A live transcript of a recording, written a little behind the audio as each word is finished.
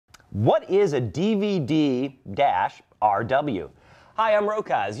What is a DVD-RW? Hi, I'm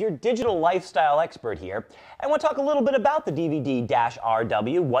Rokosz, your digital lifestyle expert here. I want to talk a little bit about the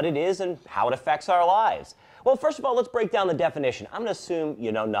DVD-RW, what it is and how it affects our lives. Well, first of all, let's break down the definition. I'm going to assume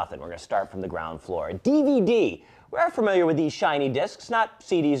you know nothing. We're going to start from the ground floor. A DVD. We're familiar with these shiny discs, not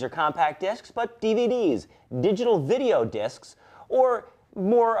CDs or compact discs, but DVDs, digital video discs, or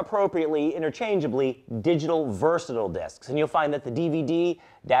more appropriately, interchangeably, digital versatile discs. And you'll find that the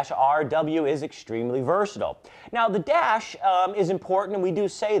DVD-RW is extremely versatile. Now, the dash is important, and we do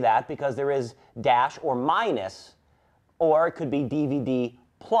say that because there is dash or minus, or it could be DVD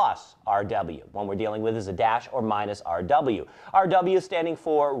plus RW. One we're dealing with is a dash or minus RW. RW standing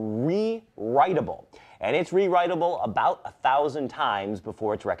for rewritable. And it's rewritable about 1,000 times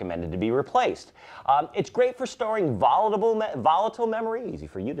before it's recommended to be replaced. It's great for storing volatile memory, easy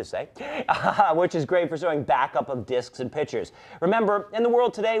for you to say, which is great for storing backup of discs and pictures. Remember, in the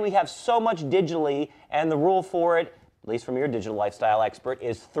world today, we have so much digitally, and the rule for it, at least from your digital lifestyle expert,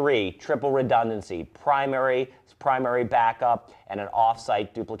 is 3, triple redundancy, primary backup, and an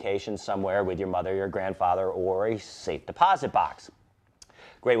off-site duplication somewhere with your mother, your grandfather, or a safe deposit box.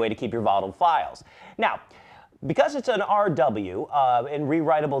 Great way to keep your volatile files. Now, because it's an RW in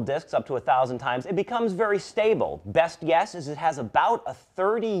rewritable discs up to 1,000 times, it becomes very stable. Best guess is it has about a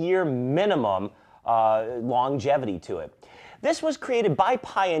 30-year minimum longevity to it. This was created by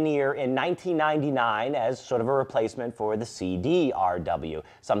Pioneer in 1999 as sort of a replacement for the CD-RW,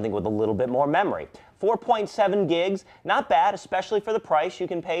 something with a little bit more memory. 4.7 gigs, not bad, especially for the price. You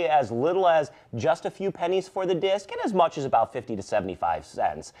can pay as little as just a few pennies for the disc and as much as about 50 to 75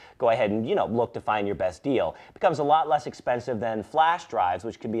 cents. Go ahead and, look to find your best deal. It becomes a lot less expensive than flash drives,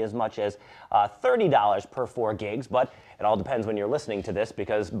 which can be as much as $30 per 4 gigs, but it all depends when you're listening to this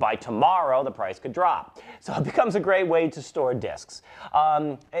because by tomorrow the price could drop. So it becomes a great way to store discs.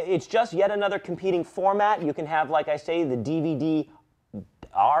 It's just yet another competing format. You can have, like I say, the DVD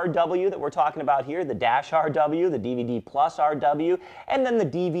RW that we're talking about here, the dash RW, the DVD plus RW, and then the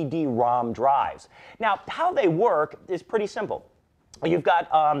DVD ROM drives. Now, how they work is pretty simple. You've got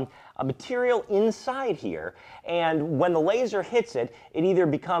a material inside here, and when the laser hits it, it either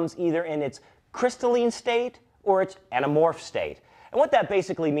becomes either in its crystalline state or its anamorph state. And what that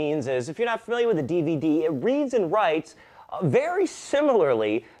basically means is, if you're not familiar with a DVD, it reads and writes very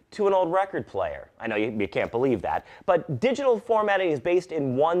similarly to an old record player. I know you can't believe that, but digital formatting is based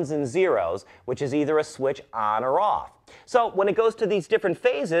in ones and zeros, which is either a switch on or off. So when it goes to these different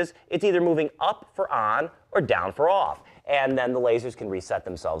phases, it's either moving up for on or down for off, and then the lasers can reset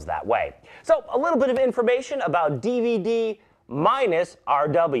themselves that way. So a little bit of information about DVD minus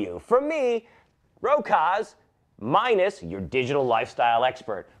RW. From me, Rokosz, minus your digital lifestyle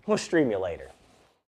expert. We'll stream you later.